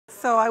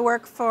So I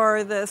work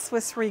for the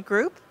Swiss Re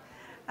Group,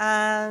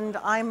 and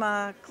I'm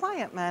a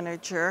client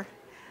manager.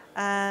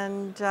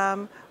 And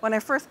when I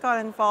first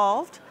got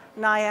involved,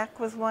 NIAC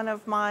was one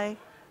of my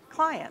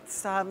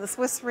clients. The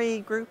Swiss Re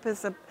Group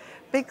is a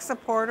big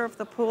supporter of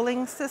the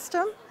pooling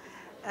system,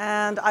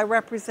 and I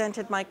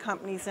represented my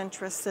company's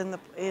interests in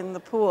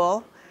the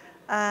pool.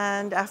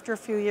 And after a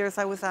few years,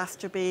 I was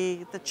asked to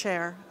be the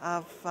chair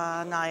of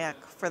NIAC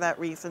for that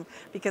reason,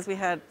 because we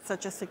had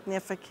such a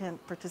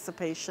significant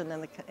participation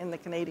in the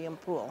Canadian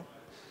pool.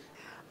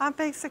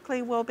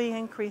 Basically, we'll be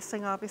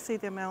increasing, obviously,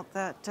 the amount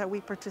that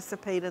we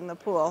participate in the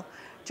pool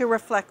to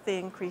reflect the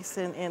increase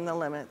in the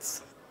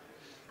limits.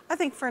 I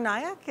think for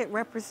NIAC, it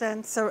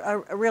represents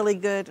a really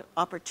good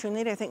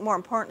opportunity. I think more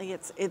importantly,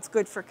 it's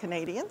good for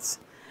Canadians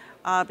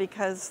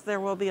because there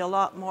will be a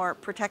lot more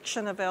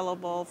protection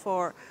available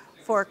for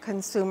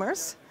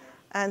consumers,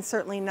 and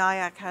certainly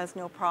NIAC has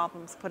no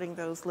problems putting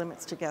those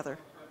limits together.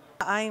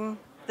 I'm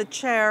the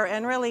chair,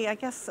 and really, I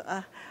guess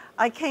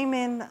I came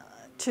in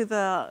to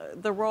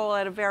the role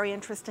at a very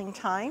interesting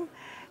time.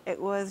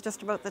 It was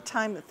just about the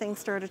time that things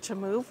started to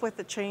move with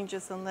the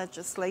changes in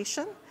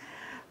legislation.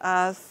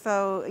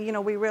 So, you know,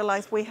 we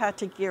realized we had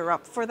to gear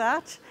up for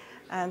that,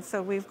 and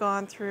so we've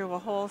gone through a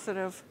whole sort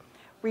of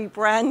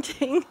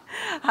rebranding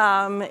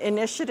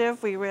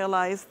initiative. We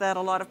realized that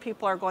a lot of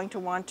people are going to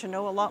want to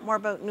know a lot more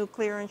about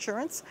nuclear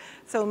insurance,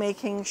 so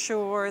making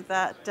sure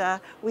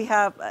that we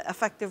have an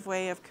effective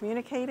way of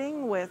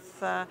communicating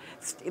with the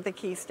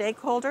key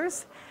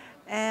stakeholders,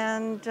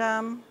 and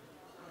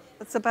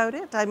that's about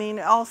it. I mean,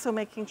 also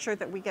making sure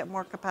that we get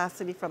more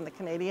capacity from the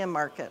Canadian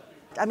market.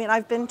 I mean,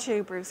 I've been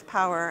to Bruce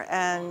Power,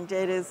 and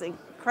it is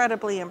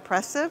incredibly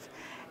impressive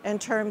in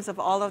terms of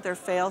all of their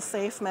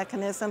fail-safe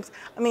mechanisms.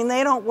 I mean,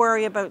 they don't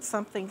worry about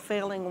something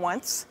failing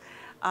once.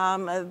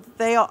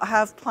 They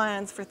have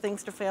plans for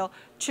things to fail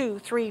 2,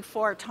 3,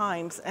 4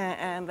 times,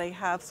 and they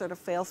have sort of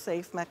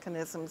fail-safe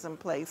mechanisms in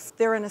place.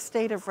 They're in a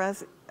state of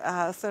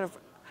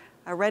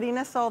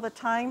readiness all the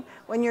time.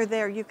 When you're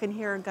there, you can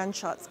hear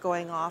gunshots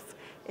going off.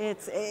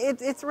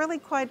 It's really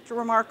quite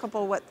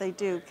remarkable what they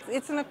do.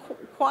 It's in a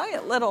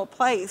quiet little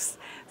place,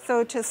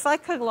 so to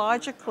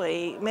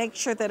psychologically make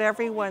sure that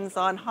everyone's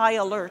on high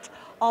alert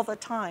all the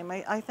time,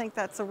 I think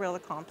that's a real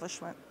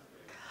accomplishment.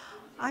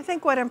 I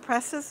think what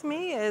impresses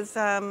me is,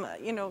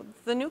 you know,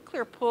 the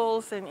nuclear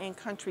pools in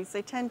countries,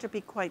 they tend to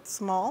be quite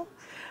small,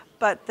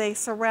 but they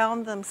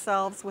surround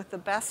themselves with the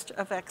best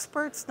of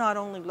experts, not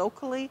only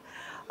locally,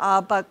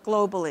 but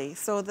globally,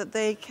 so that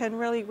they can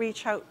really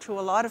reach out to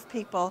a lot of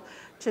people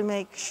to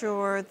make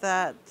sure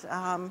that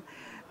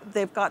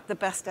they've got the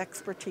best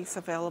expertise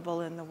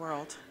available in the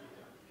world.